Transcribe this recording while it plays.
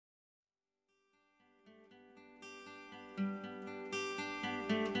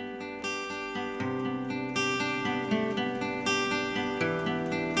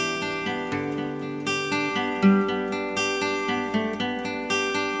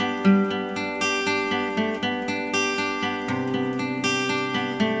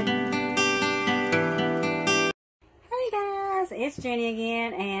Jenny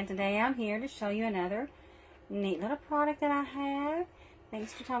again, and today I'm here to show you another neat little product that I have.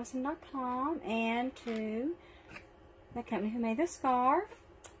 Thanks to Thompson.com and to the company who made this scarf.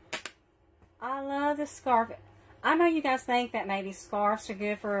 I love this scarf. I know you guys think that maybe scarves are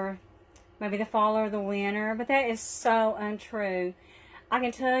good for maybe the fall or the winter, but that is so untrue. I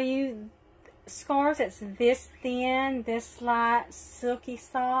can tell you, scarves that's this thin, this light, silky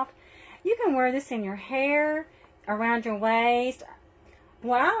soft, you can wear this in your hair, around your waist.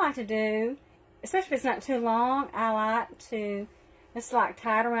 What I like to do, especially if it's not too long, I like to just like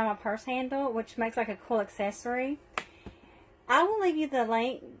tie it around my purse handle, which makes like a cool accessory. I will leave you the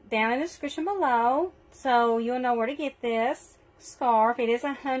link down in the description below so you'll know where to get this scarf. It is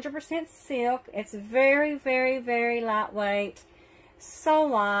 100% silk. It's very, very, very lightweight. So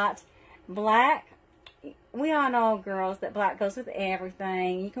light. Black. We all know, girls, that black goes with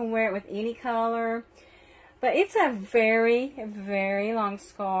everything. You can wear it with any color. But it's a very, very long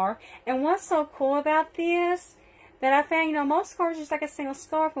scarf. And what's so cool about this, that I found, you know, most scarves are just like a single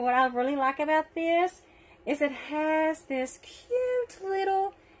scarf. But what I really like about this is it has this cute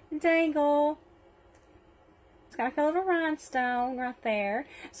little dangle. It's got like a little rhinestone right there.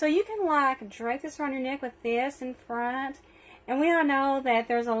 So you can like drape this around your neck with this in front. And we all know that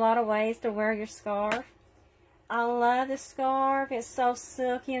there's a lot of ways to wear your scarf. I love this scarf. It's so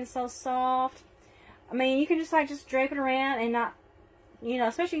silky and so soft. I mean, you can just like drape it around and not, you know,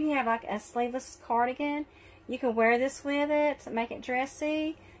 especially if you have like a sleeveless cardigan, you can wear this with it, make it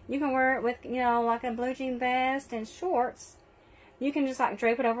dressy. You can wear it with, you know, like a blue jean vest and shorts. You can just like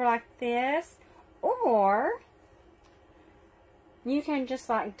drape it over like this, or you can just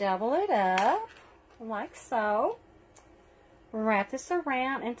like double it up like so. Wrap this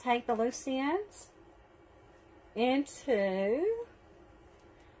around and take the loose ends into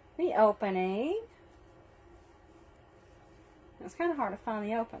the opening. It's kind of hard to find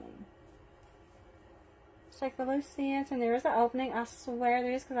the opening. Just take the loose ends, and there is an opening. I swear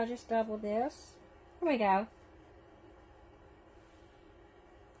there is, because I just doubled this. Here we go.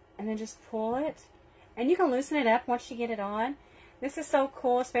 And then just pull it. And you can loosen it up once you get it on. This is so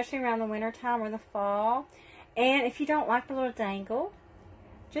cool, especially around the winter time or the fall. And if you don't like the little dangle,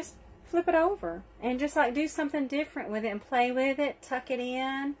 just flip it over and just like do something different with it and play with it, tuck it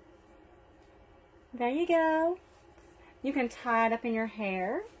in. There you go. You can tie it up in your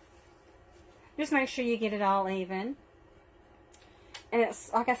hair. Just make sure you get it all even. And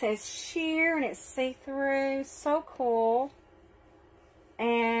it's, like I said, it's sheer and it's see-through. So cool.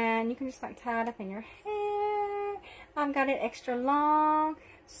 And you can just like tie it up in your hair. I've got it extra long.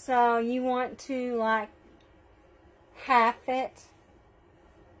 So you want to like half it.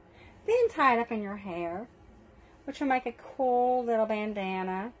 Then tie it up in your hair, which will make a cool little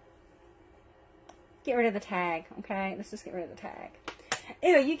bandana. Get rid of the tag, okay? Let's just get rid of the tag.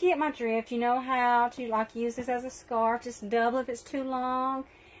 Anyway, you get my drift. You know how to like use this as a scarf. Just double if it's too long.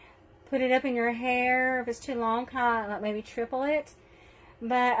 Put it up in your hair. If it's too long, kind of like maybe triple it.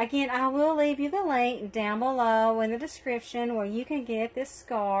 But again, I will leave you the link down below in the description where you can get this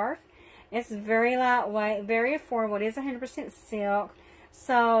scarf. It's very lightweight, very affordable. It is 100% silk.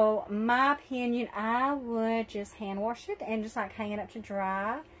 So, my opinion, I would just hand wash it and just like hang it up to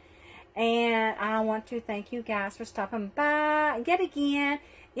dry. And I want to thank you guys for stopping by. Yet again,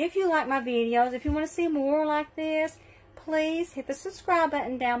 if you like my videos, if you want to see more like this, please hit the subscribe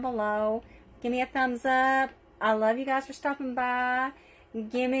button down below. Give me a thumbs up. I love you guys for stopping by.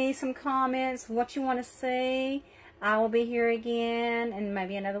 Give me some comments, what you want to see. I will be here again in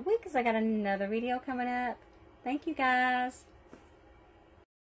maybe another week because I got another video coming up. Thank you guys.